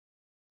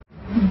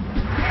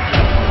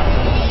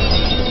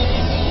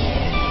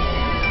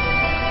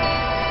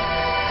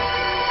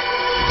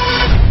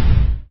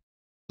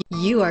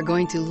You are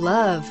going to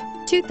love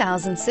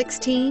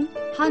 2016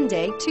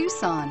 Hyundai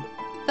Tucson.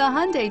 The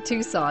Hyundai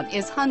Tucson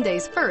is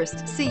Hyundai's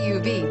first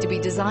CUV to be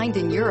designed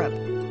in Europe.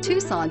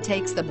 Tucson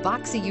takes the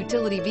boxy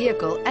utility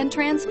vehicle and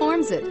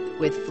transforms it.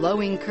 With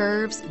flowing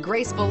curves,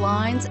 graceful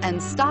lines, and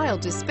style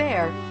to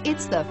spare,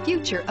 it's the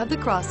future of the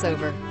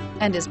crossover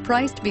and is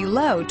priced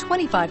below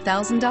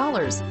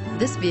 $25,000.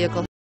 This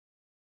vehicle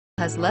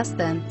has less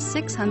than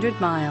 600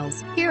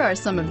 miles. Here are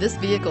some of this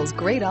vehicle's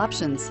great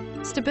options: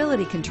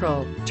 stability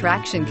control,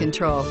 traction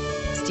control,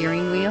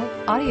 steering wheel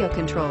audio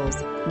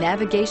controls,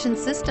 navigation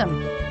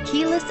system,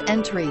 keyless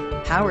entry,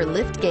 power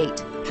lift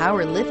gate,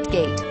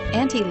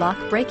 anti-lock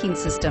braking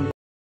system,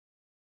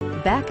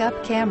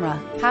 backup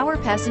camera, power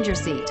passenger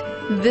seat.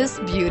 This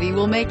beauty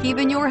will make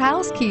even your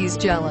house keys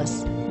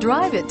jealous.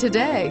 Drive it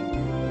today.